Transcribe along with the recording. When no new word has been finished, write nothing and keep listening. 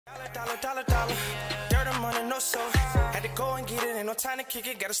Dollar. Dirty money, no soul. Had to go and get it, ain't no time to kick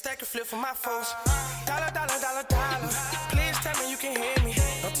it. Got a stack of flip for my foes. Dollar. Please tell me you can hear me.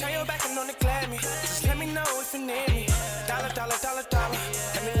 Don't turn your back and don't neglect me. Just let me know if you need me. Dollar.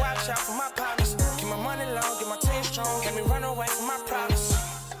 Let me watch out for my partners. Keep my money low, get my team strong. Let me run away from my problems.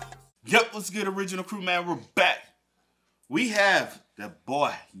 Yep, what's good, original crew, man? We're back. We have that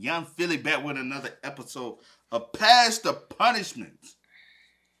boy, Young Philly, back with another episode of Pass the Punishment.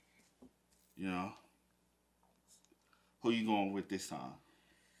 You know, who you going with this time?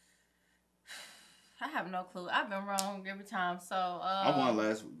 I have no clue. I've been wrong every time, so... I won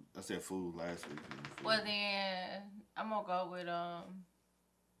last week. I said food last week. Well, then, I'm going to go with,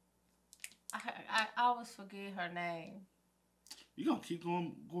 I always forget her name. You gonna keep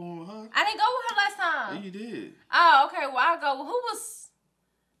going with her? I didn't go with her last time. Yeah, you did. Oh, okay. Well, I'll go with... Who was...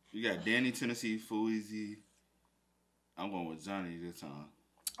 You got Danny, Tennessee, Fueezy. I'm going with Johnny this time.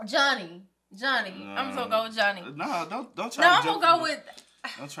 Johnny. I'm gonna go with Johnny. No, don't try to jump. No, I'm gonna go with...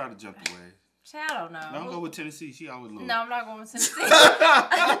 Don't try to jump away. I don't know. Don't go with Tennessee. She always lose. No, I'm not going with Tennessee.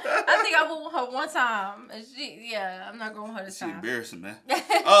 I think I went with her one time. And I'm not going with her this time. She's embarrassing, man.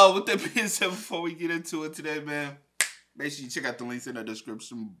 With that being said, before we get into it today, man, make sure you check out the links in the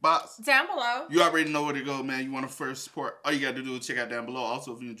description box. Down below. You already know where to go, man. You want to first support, all you got to do is check out down below.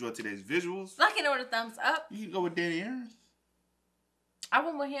 Also, if you enjoyed today's visuals, like it or the thumbs up. You can go with Danny Aaron. I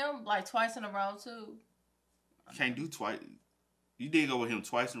went with him like twice in a row, too. Can't do twice. You did go with him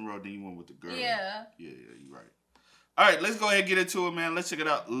twice in a row, then you went with the girl. Yeah. Yeah, you're right. All right, let's go ahead and get into it, man. Let's check it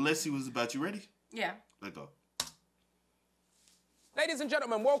out. Let's see what's about. You ready? Yeah. Let's go. Ladies and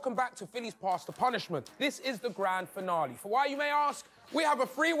gentlemen, welcome back to Philly's Pass the Punishment. This is the grand finale. For why, you may ask, we have a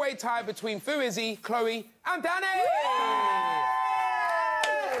three-way tie between Fueezy, Chloe, and Danny!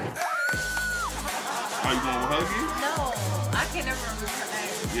 Are you going with her again? No, I can never remember her name.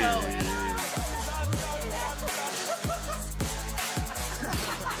 Yeah.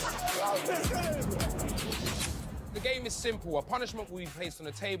 The game is simple. A punishment will be placed on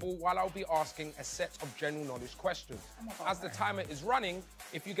the table while I'll be asking a set of general knowledge questions. As the timer is running,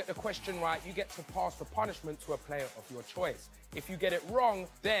 if you get the question right, you get to pass the punishment to a player of your choice. If you get it wrong,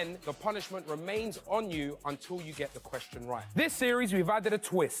 then the punishment remains on you until you get the question right. This series, we've added a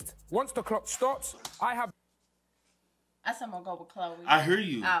twist. Once the clock stops, I have... I said I'm gonna go with Chloe. I hear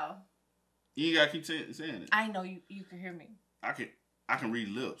you. Oh. You ain't gotta keep saying it. I know you can hear me. I can read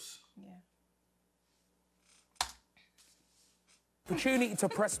lips. Yeah. Opportunity to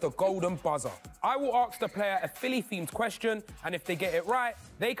press the golden buzzer. I will ask the player a Philly-themed question, and if they get it right,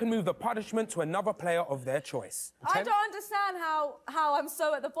 they can move the punishment to another player of their choice. I don't understand how I'm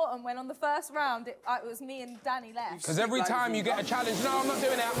so at the bottom when on the first round it was me and Danny left. Because every time you get a challenge, no, I'm not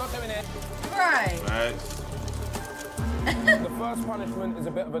doing it. Right. The first punishment is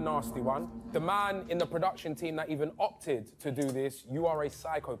a bit of a nasty one. The man in the production team that even opted to do this, you are a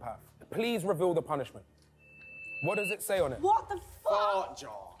psychopath. Please reveal the punishment. What does it say on it? What the fuck? Fart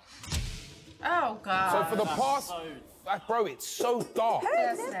jar. Oh, God. So for the past... bro, it's so dark.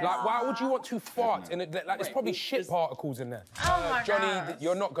 Like, why would you want to fart in it? Like, there's probably shit particles in there. Oh, my Johnny, gosh.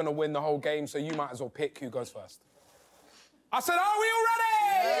 you're not going to win the whole game, so you might as well pick who goes first. I said, are we all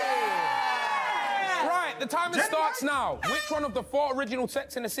ready? Yeah! Right, the timer starts now. Which one of the 4 original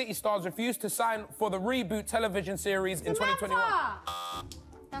Sex and the City stars refused to sign for the reboot television series in 2021?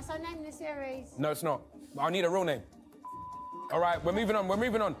 That's our name in the series. No, it's not. I need a real name. All right, we're moving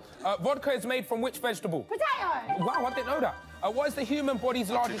on. Vodka is made from which vegetable? Potato! Wow, I didn't know that. What is the human body's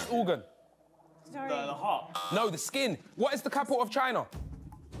largest organ? The heart. No, the skin. What is the capital of China?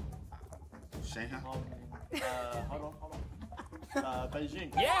 Shanghai. Hold on.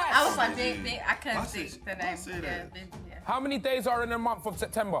 Beijing. Yes! I was like, big. I couldn't think the name. Yeah. How many days are in the month of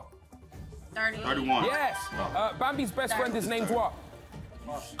September? 31. Yes. Bambi's best friend is named what?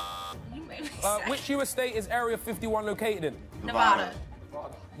 You made me Which US state is Area 51 located in? Nevada.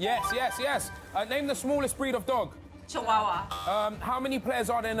 Yes. Name the smallest breed of dog. Chihuahua. How many players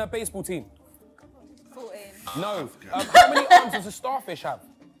are there in a baseball team? 14. No. How many arms does a starfish have?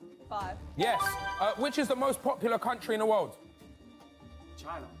 5. Yes. Which is the most popular country in the world?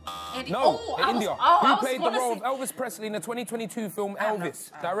 China. No, India. Who played the role of say... Elvis Presley in the 2022 film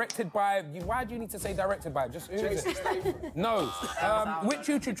Elvis? Directed by... Why do you need to say directed by? Just who is it? No. Which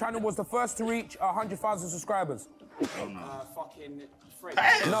YouTube channel was the first to reach 100,000 subscribers? Oh, no. Fucking Fred.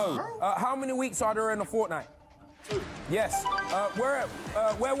 No. How many weeks are there in a fortnight? 2. Yes. Where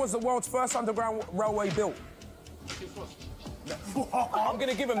was the world's first underground railway built? I'm going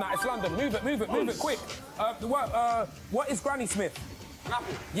to give him that. It's London. Move it, quick. What is Granny Smith? An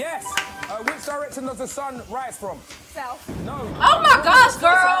apple. Yes. Which direction does the sun rise from? South. No. Oh my gosh,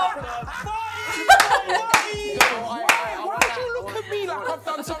 girl!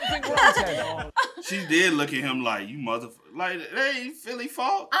 did look at him like, you motherfucker. Like, that ain't Philly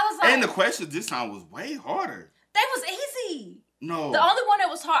fault. I was like... And the questions this time was way harder. They was easy. No. The only one that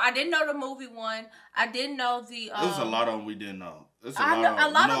was hard, I didn't know the movie one. I didn't know the... There's a lot of them we didn't know. A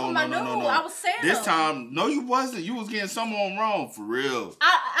lot of them I knew. I was saying this them. time, no, you wasn't. You was getting some of them wrong, for real.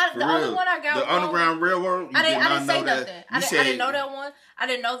 The only one I got the wrong... Underground Railroad, I didn't say nothing. I said, didn't know that one. I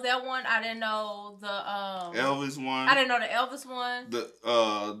didn't know that one. I didn't know the... Elvis one. I didn't know the Elvis one.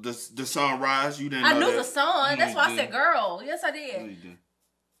 The Sunrise, you didn't know I knew that. the sun. That's why I said girl. Yes, I did. No, you didn't.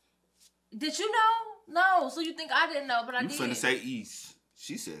 Did you know? No. So you think I didn't know, but I did. You finna say East.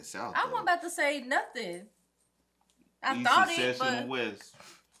 She said South. I wasn't about to say nothing. I East thought and it, Sets but... in the West.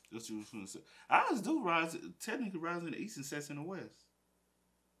 That's what you was finna say. Ours do technically rise in the East and sets in the West.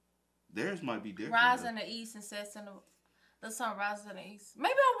 Theirs might be different. Rise in the East and sets in the sun rises in the East.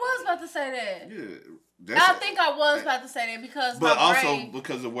 Maybe I was about to say that. Yeah. I think I was about to say that because but my also brain,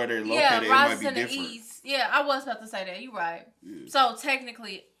 because of where they're located, it might be in the different. East. Yeah, I was about to say that. You're right. Yeah. So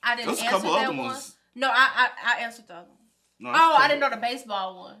technically, I didn't There's a answer couple that other one. ones. No, I answered the other one. No, I didn't know the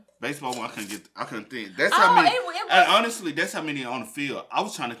baseball one. Baseball one, I couldn't think. That's how many. It was, and honestly, that's how many on the field. I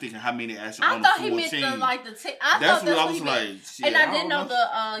was trying to think of how many actually on the full team. I thought he meant the team. That's what I was like. Shit, and I didn't know the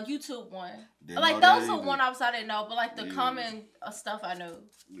YouTube one. Like those were one I didn't know, but like the common stuff I knew.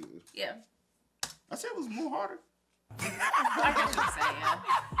 Yeah. I said it was more harder. I guess you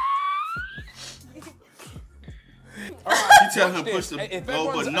say You tell him push the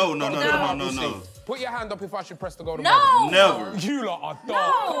go button. No. Put your hand up if I should press the golden button. Never. You lot are dumb.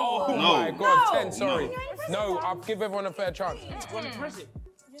 No. Oh my God, 10, sorry. No, I'll give everyone a fair chance.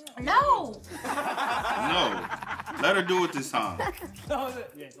 No. No. Let her do it this time. Danny,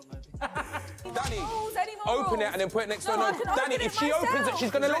 open it and then put it next to her nose. Danny, if she opens it,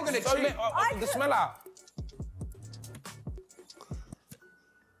 she's going to let the smell out.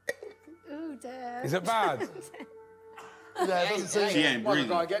 Ooh, dear. Is it bad? She ain't breathing.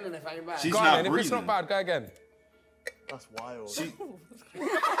 Go again and if it ain't bad. She's Go on, not then. If breathing. it's not bad, go again. That's wild. I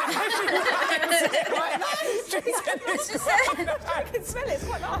can smell it. It's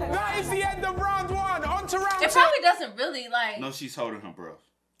quite nice. That is the end of round one. On to round two. It probably doesn't really like. No, she's holding her breath.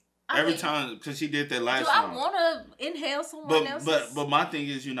 Every time, because she did that last Do I time. want to inhale someone else's? But my thing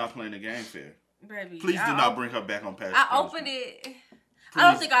is, you're not playing the game fair. Baby, Please do not bring her back on past. I opened it. Please. I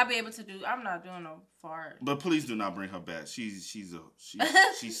don't think I'll be able to do. I'm not doing no fart. But please do not bring her back. She sucks.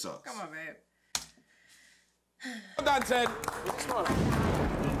 Come on, babe. Well done, Ted.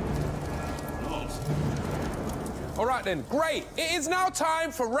 All right then, great. It is now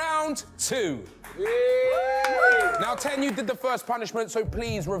time for round two. Yay. Now, 10, you did the first punishment, so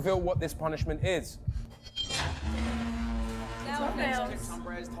please reveal what this punishment is.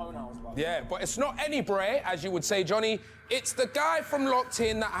 Yeah, but it's not any bray, as you would say, Johnny. It's the guy from Locked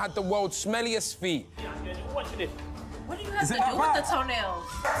In that had the world's smelliest feet. What do you have to do with the toenails?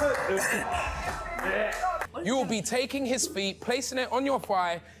 You will be taking his feet, placing it on your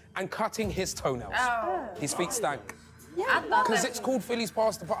thigh, and cutting his toenails. Oh. His feet stank. I thought Because that it's called Philly's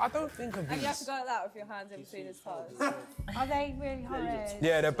Past the Pot. I don't think of And you have to these. go like that with your hands in between his toes. Are they really horrid?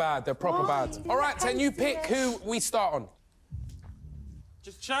 Yeah, they're bad. They're proper bad. All right, 10, you pick who we start on.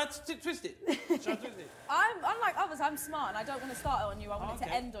 Just try to twist it. I'm unlike others. I'm smart, and I don't want to start on you. I want it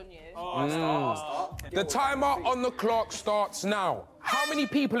to end on you. I'll start. The timer on the clock starts now. How many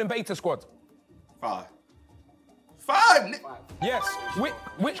people in Beta Squad? 5. Yes.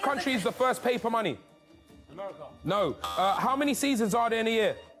 Which country is the first paper money? America. No. How many seasons are there in a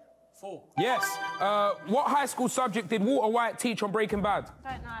year? 4. Yes. What high school subject did Walter White teach on Breaking Bad?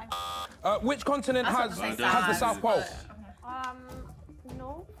 Don't know. Which continent has the South Pole?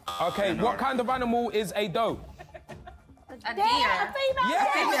 No. Okay. What kind of animal is a doe? a A deer. female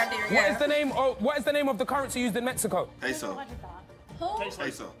Yes. deer, What yeah. is the name of the currency used in Mexico? Peso. Who?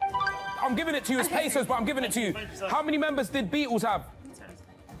 Peso. I'm giving it to you as pesos, but I'm giving it to you. How many members did Beatles have?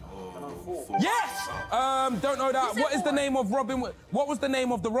 4. Yes. Don't know that. What is the name of What was the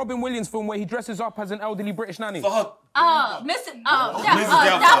name of the Robin Williams film where he dresses up as an elderly British nanny? Fuck. Mrs. Mrs.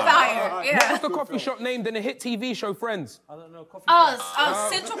 Doubtfire. Yeah. What was the coffee shop named in the hit TV show Friends? I don't know.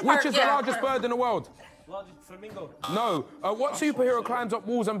 Coffee. Central Park. Which is the largest bird in the world? Largest flamingo. No. What superhero climbs up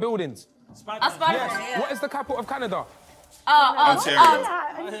walls and buildings? Spider-Man. Spider-Man, Yes. yeah. What is the capital of Canada? Ontario.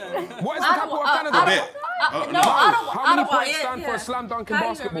 What is the capital of Canada? Quebec. No, Ottawa. How many Ottawa, points yeah, stand for yeah. a slam dunk in I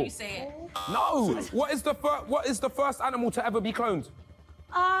remember basketball? you say it. No. What is the first animal to ever be cloned?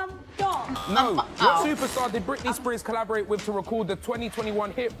 Dog. No. What superstar did Britney Spears collaborate with to record the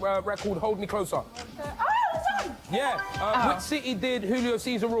 2021 hit record Hold Me Closer? Oh, Yeah. Which city did Julio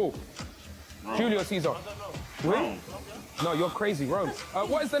Caesar rule? Julius Caesar. I don't know. Rome. No, you're crazy, Rome.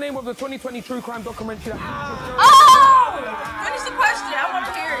 What is the name of the 2020 true crime documentary? Oh! Finish the question. I want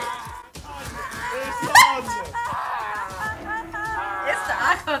to hear it. It's the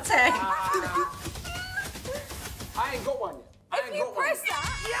eye contact. I ain't got one yet. If you press that.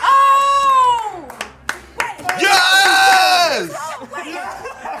 Oh! Yes! Wait,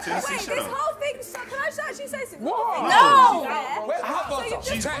 this whole thing, so can I just actually say something? What? No! So you've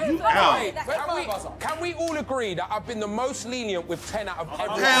just You out. Can we all agree that I've been the most lenient with 10 out of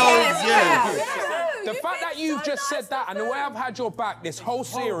every Hell yes. The fact that you've just said that and the way I've had your back this whole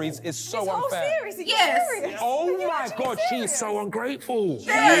series is so unfair. Yes. Oh my God, she is so ungrateful.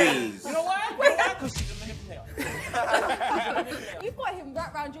 Yes. You know why? Because she's a manipulator. You've got him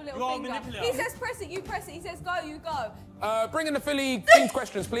wrapped around your little You're a finger. manipulator. He says press it, you press it. He says go, you go. Bring in the Philly themed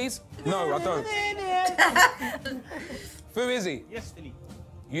questions, please. No, I don't. Fu Izzy, Yes, Philly.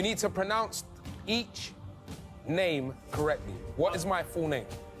 you need to pronounce each name correctly. What is my full name?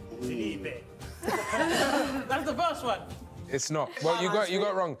 Felipe. That's the first one. It's not. Well, you got it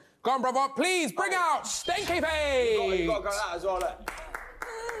wrong. Go on, brother. Please bring out Stenky Page. You gotta go out as well, like.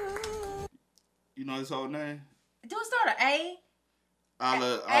 You know his whole name? Do it start with A?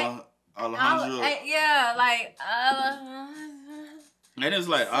 Alejandro. Yeah, like And it's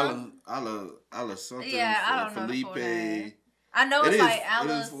like Ala something. Yeah, I don't know the full Felipe. name. I know it's like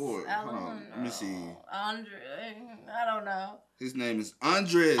Alice. Hold on, let me see. Andre. I don't know. His name is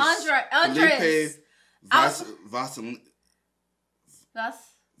Andres. Andres. Felipe That's. Vaselina.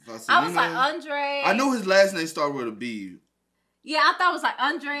 I was like Andre. I know his last name started with a B. Yeah, I thought it was like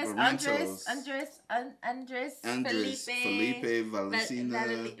Andres, Felipe, Valentina.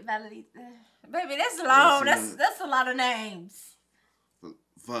 Baby, that's long. That's a lot of names.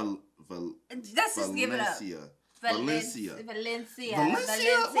 Let's just give it up. Valencia. Valencia. Why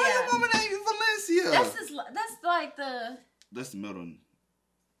your mama name you Valencia? That's like the. That's the middle.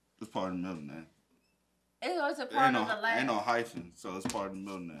 That's part of the middle name. It was a part of the last. Ain't no hyphen, so it's part of the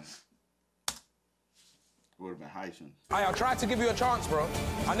middle name. Would have been hyphen. I tried to give you a chance, bro.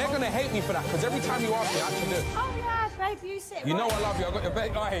 And they're gonna hate me for that, because every time you ask me, I actually do. Oh yeah, babe, you sit. You know I love you. I got your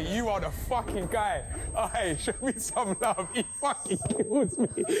back. Oh, hey, you are the fucking guy. Oh, hey, show me some love. He fucking kills me.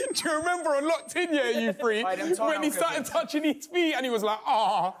 Do you remember on Locked In, yeah, you three? When he started touching his feet and he was like,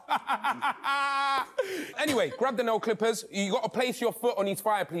 oh. Anyway, grab the nail clippers. You got to place your foot on his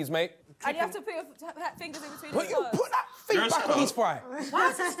thigh, please, mate. And you have to put your fingers in between Put your toes. that feet back on his thigh. Why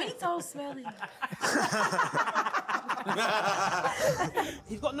is his feet so smelly?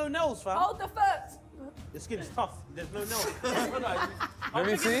 He's got no nails, fam. Hold the foot. The skin's tough. There's no nails. Let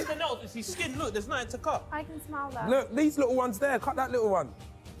me see. It's the nails. It's his skin. Look, there's nothing to cut. I can smell that. Look, these little ones there. Cut that little one.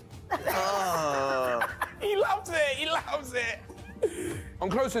 He loves it. He loves it. On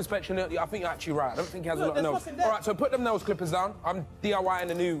closer inspection, I think you're actually right. I don't think he has a lot of nails. All right, so put them nails clippers down. I'm DIYing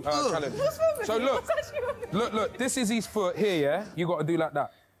a new challenge. So look, this is his foot here, yeah? You got to do like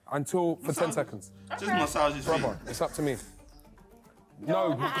that for 10 seconds. Just massage his feet. Brother, it's up to me.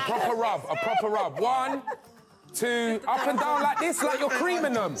 No, a proper rub. 1, 2, up and down like this, like you're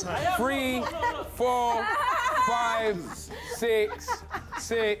creaming them. 3, 4, 5,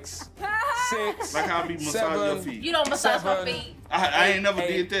 6. Like how I be massaging your feet. You don't massage my feet. I ain't never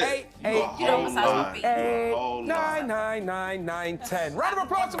did that. You don't massage my feet. 8, 9, 9, 10. Round of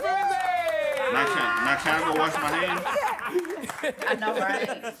applause for Izzy! Now can I go wash my hands? I know, right?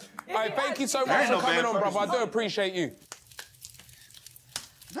 All right, thank you so much for coming on, brother. I do appreciate you.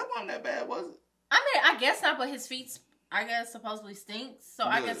 That wasn't that bad, was it? I mean, I guess not, but his feet, I guess, supposedly stinks. So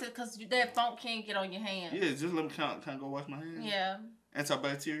I guess it's because that funk can't get on your hands. Yeah, just let me can I go wash my hands? Yeah.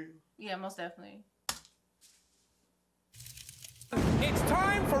 Antibacterial? Yeah, most definitely. It's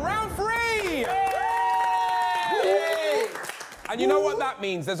time for round 3! Yay! And you know what that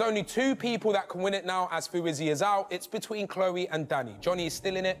means? There's only 2 people that can win it now as Fu Izzy is out. It's between Chloe and Danny. Johnny is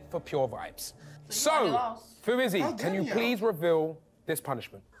still in it for pure vibes. So Fu Izzy, can you please reveal this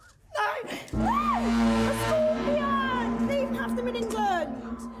punishment? No! A scorpion! They even have them in England!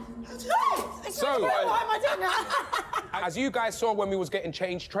 So, why am I doing that? As you guys saw when we was getting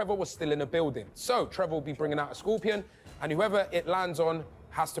changed, Trevor was still in the building. So Trevor will be bringing out a scorpion, and whoever it lands on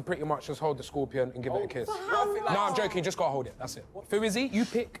has to pretty much just hold the scorpion and give it a kiss. No, I'm joking, just gotta hold it, that's it. Fu Izzy, you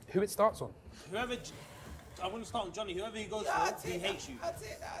pick who it starts on. Whoever, I want to start with Johnny. Whoever he goes for, he hates you. That's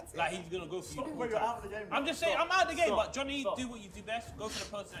it. Like he's gonna go for you. You're out of the game. I'm just saying, I'm out of the game, but Johnny, do what you do best. Go for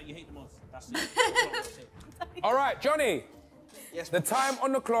the person that you hate the most. That's it. All right, Johnny. Yes. The time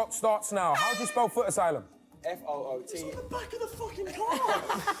on the clock starts now. How do you spell foot asylum? F-O-O-T. It's on the back of the fucking car.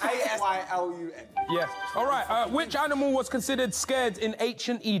 A-S-I-L-U-M. Yes. All right, which animal was considered scared in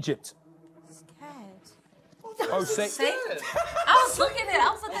ancient Egypt? Oh, six. I was looking at it.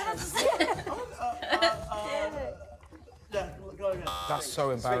 I was looking at the That's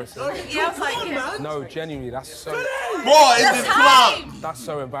so embarrassing. Yeah, I was like, yeah. No, genuinely, that's so... Boy, it's the club. That's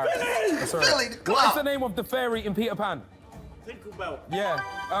so embarrassing. That's all right. Billy, the What is club. the name of the fairy in Peter Pan? Tinkerbell. Yeah.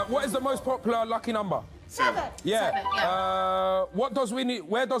 What is the most popular lucky number? 7. Yeah. Seven, yeah. Where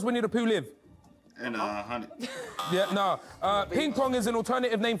does Winnie the Pooh live? And 100. Yeah, no. Ping pong is an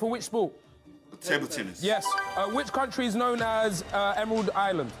alternative name for which sport? Table tennis. Yes. Which country is known as Emerald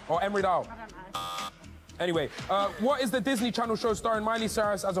Island or Emerald Isle? I don't know. Anyway, what is the Disney Channel show starring Miley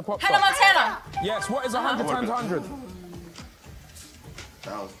Cyrus as a pop star? Hannah Montana. Yes. What is 100 times 100?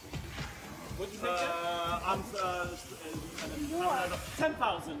 1,000. What do you think? I'm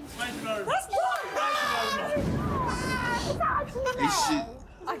 10,000. That's He should.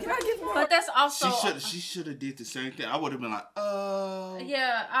 I cannot give more. But that's also. She should have did the same thing. I would have been like,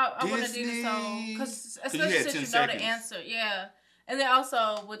 Yeah, I want to do the song because especially since you know the answer. Yeah, and then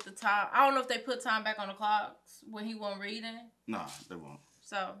also with the time, I don't know if they put time back on the clocks when he wasn't reading. Nah, they won't.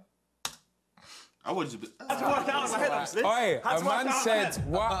 So. I would just be. Oi, a man said,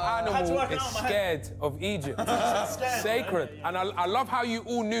 what animal is scared of Egypt? Sacred. And I love how you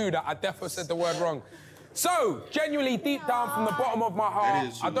all knew that I definitely said the word wrong. So, genuinely, deep down from the bottom of my heart,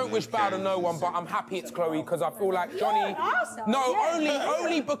 I don't wish bad on no one, but I'm happy it's Chloe because I feel like Johnny... No,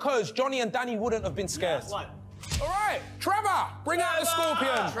 only because Johnny and Danny wouldn't have been scared. All right, Trevor, bring out the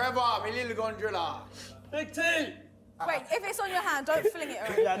scorpion. Trevor, my little gondola. Big T. Wait, if it's on your hand, don't fling it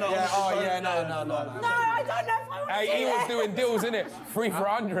around. Yeah, no. No, I don't know if I want to Hey, he was doing deals, innit? 3 for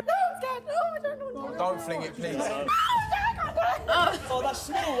 100. No, I'm scared. No, I don't know. Don't fling it, please. No, I can't do it. Oh, that's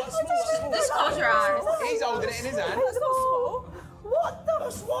small. That's small. Just close your eyes. He's holding it in his hand. That's not small. What the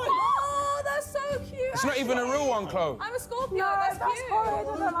That's white. Oh, that's so cute. It's not even a real one, Chloe. I'm a Scorpio. No, that's that's cute. horrid. I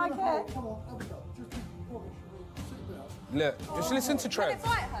don't like it. Look, just listen to Can Trev. it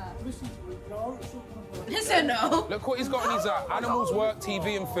bite her? He said no. Look what he's got on his animals work,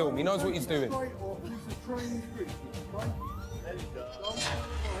 TV and film. He knows what he's doing.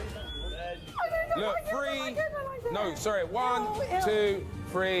 Look, 3. No, sorry. 1, 2,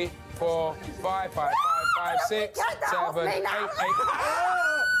 3, 4, 5, 5, 5, 6, 7, 8, 8, 9,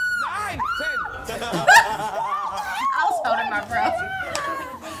 10. I was holding my breath.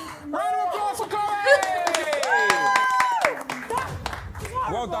 Round of applause for Chloe!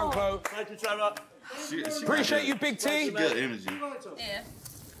 Well done, Chloe. Thank you, Trevor. She Appreciate you, Big T. Good energy. Yeah.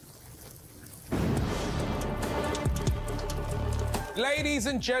 Ladies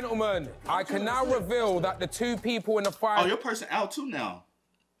and gentlemen, I can now reveal that the 2 people in the Oh, final... your person out too now.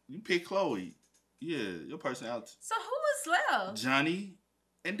 You pick Chloe. Yeah, your person out. So who was left? Johnny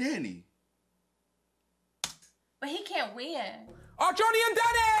and Danny. But he can't win. Oh, Johnny and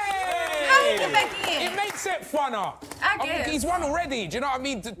Danny! How did he get back in? It makes it funner. I guess. He's won already, do you know what I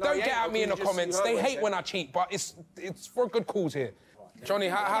mean? Don't get at me in the comments. They hate when I cheat, but it's for a good cause here. Johnny,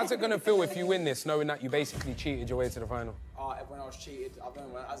 how's it going to feel if you win this, knowing that you basically cheated your way to the final? When I was cheated, I've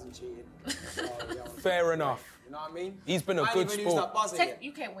known when I hasn't cheated. So, yeah, Fair enough. you know what I mean? He's been a good sport.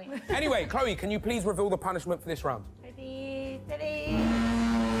 You can't win. Anyway, Chloe, can you please reveal the punishment for this round? Ready, steady.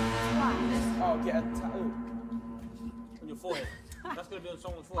 Oh, get a tattoo. On your forehead. That's going to be on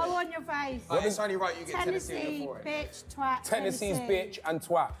someone's forehead. Oh, on your face. It's only right you get Tennessee on Tennessee, your forehead. bitch, twat. Tennessee's bitch and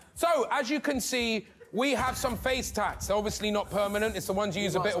twat. So, as you can see, we have some face tats. They're obviously not permanent. It's the ones you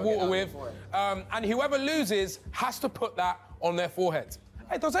use a bit of water with. And whoever loses has to put that on their forehead.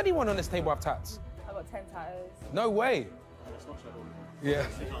 Hey, does anyone on this table have tats? I've got 10 tattoos. No way. Yeah.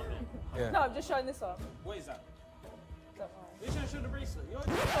 No, I'm just showing this one. What is that? Don't worry. You should show the bracelet.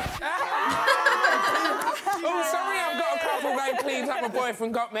 Oh, sorry, I've got a couple, babe. Please, that my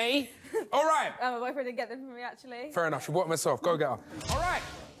boyfriend got me. All right. My boyfriend didn't get them for me, actually. Fair enough. She bought it myself. Go get her. All right.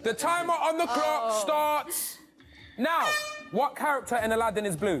 The timer on the clock starts now. What character in Aladdin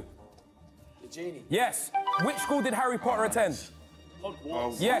is blue? The genie. Yes. Which school did Harry Potter attend?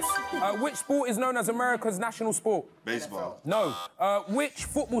 Yes. Which sport is known as America's national sport? Baseball. No. Which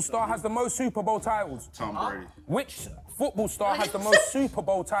football star has the most Super Bowl titles? Tom Brady. Which football star has the most Super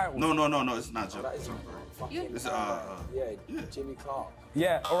Bowl titles? No, it's not Tom Brady. It's Jimmy Clark.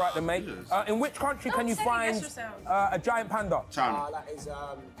 Yeah, all right then, mate. In which country can you find a giant panda? China. That is,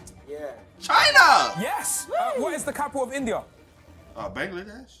 China! Yes. What is the capital of India?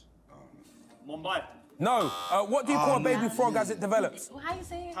 Bangladesh. Mumbai. No. What do you call a baby frog as it develops? How you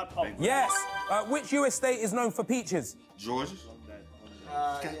say it? Tadpole. Yes. Which US state is known for peaches? Georgia.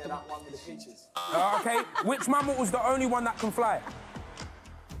 that one with the peaches. Okay. Which mammal was the only one that can fly?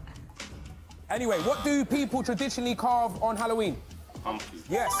 Anyway, what do people traditionally carve on Halloween? Honky.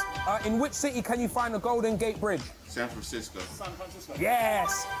 Yes. In which city can you find the Golden Gate Bridge? San Francisco. San Francisco.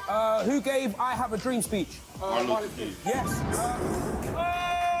 Yes. Who gave I Have a Dream speech? Martin Luther King. Yes.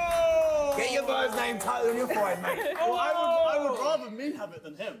 Get your bird's name titled on your forehead, mate. Oh, I would rather me have it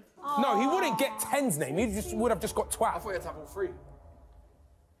than him. No, he wouldn't get 10's name. He just would have just got twat. I thought you had to have all three.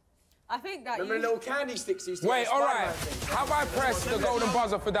 I think that Remember the little candy sticks you used to Wait, get all Spider-Man right. things? How about I press the golden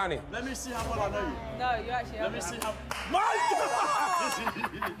buzzer for Danny? Let me see how well I know you. No, you actually Let have me it. see how.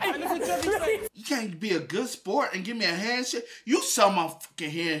 Hey, look at Johnny's face. You can't be a good sport and give me a handshake. You saw my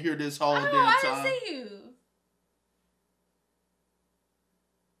fucking hand here this whole damn time. I didn't see you.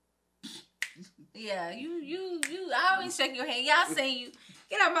 Yeah, you. I always shake your hand. Y'all seen you.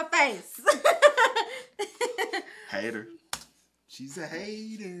 Get out my face. Hater. She's a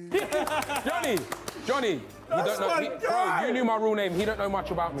hater. Johnny, you don't know. Bro, you knew my real name. He don't know much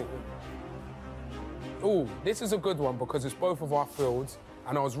about me. Ooh, this is a good one because it's both of our fields,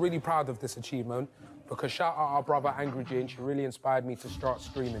 and I was really proud of this achievement because shout out our brother Angry Jane. She really inspired me to start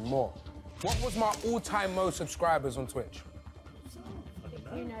streaming more. What was my all-time most subscribers on Twitch?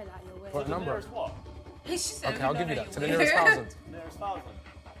 You know that you're weird. What number? Nearest what? Okay, I'll give you that. To the nearest 1,000. Nearest 1,000.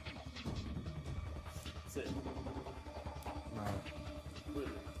 That's it. No.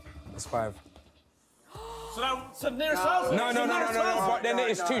 It's 5. So nearest 1,000? No. But then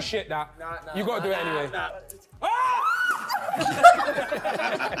it's too shit that. You gotta do it anyway.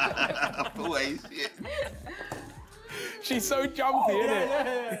 Boy, shit. She's so jumpy, isn't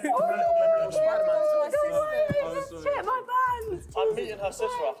it? Shit, my band. I'm meeting her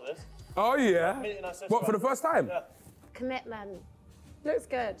sister after this. Oh yeah. Meeting her sister. What, for the first time? Yeah. Commitment. Looks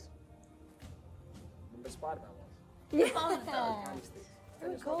good. Remember Spider-Man ones? Yeah.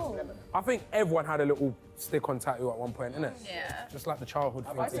 Cool. I think everyone had a little stick-on tattoo at one point, innit? Yeah. Just like the childhood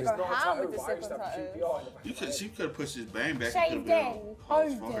thing. used to to go do. ham with the I used to have stick-on a QPR in the back. She could have pushed his bang back. Shaved in.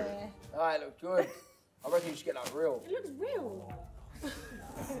 Oh dear. Alright, look good. I reckon you should get that real. It looks real.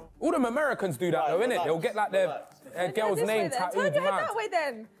 All them Americans do that though, innit? relax, They'll get like their girl's This way name then. tattooed Turn your head mad. that way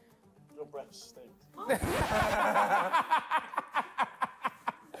then. Your breath stinks.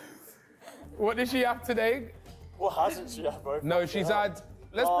 What did she have today? What hasn't she had, bro? No, she's had.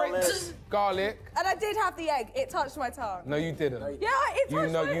 Let's break garlic. And I did have the egg. It touched my tongue. No, you didn't. Yeah, it touched You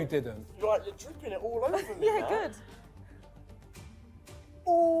know my... you didn't. You're dripping it all over me. Yeah, man. good.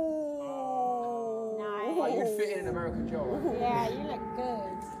 Ooh. Oh, you'd fit in an American jar. Yeah, you look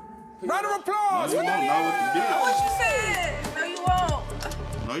good. Round of applause You for won't know Danny. what to do. What you said? No, you won't.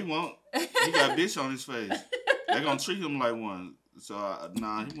 No, he won't. He got a bitch on his face. They're gonna treat him like one. So,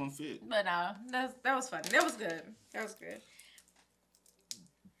 nah, he won't fit. But no, that was funny. That was good. That was good.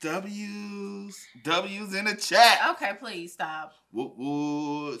 W's in the chat. Okay, please stop. Woot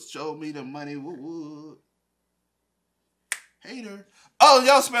woot, show me the money. Woot woot. Hater. Oh,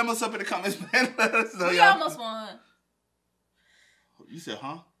 y'all spam us up in the comments, man. Let us know, We y'all. almost won. You said,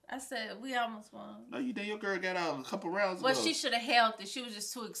 huh? I said we almost won. No, you did. Your girl got out a couple rounds Well, ago. she should have held it. She was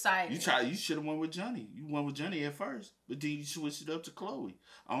just too excited. You should have won with Johnny. You won with Johnny at first, but then you switched it up to Chloe.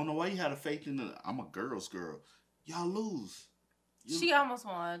 I don't know why you had a faith in the I'm a girl's girl. Y'all lose. She almost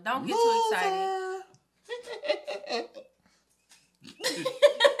won. Don't get too excited.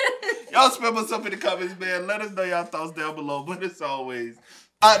 Y'all spam us up in the comments, man. Let us know y'all thoughts down below. But as always,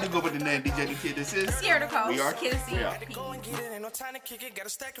 I do go by the name DJ the Kid. This is Sierra the Coast. We are Kid and C. Yeah. Go and get it, ain't no time to kick it. Got a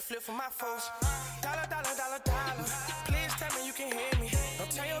stack of flip for my foes. Dollar, dollar, dollar, dollar. Please tell me you can hear me.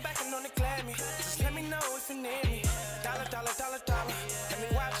 Don't turn your back and don't neglect me.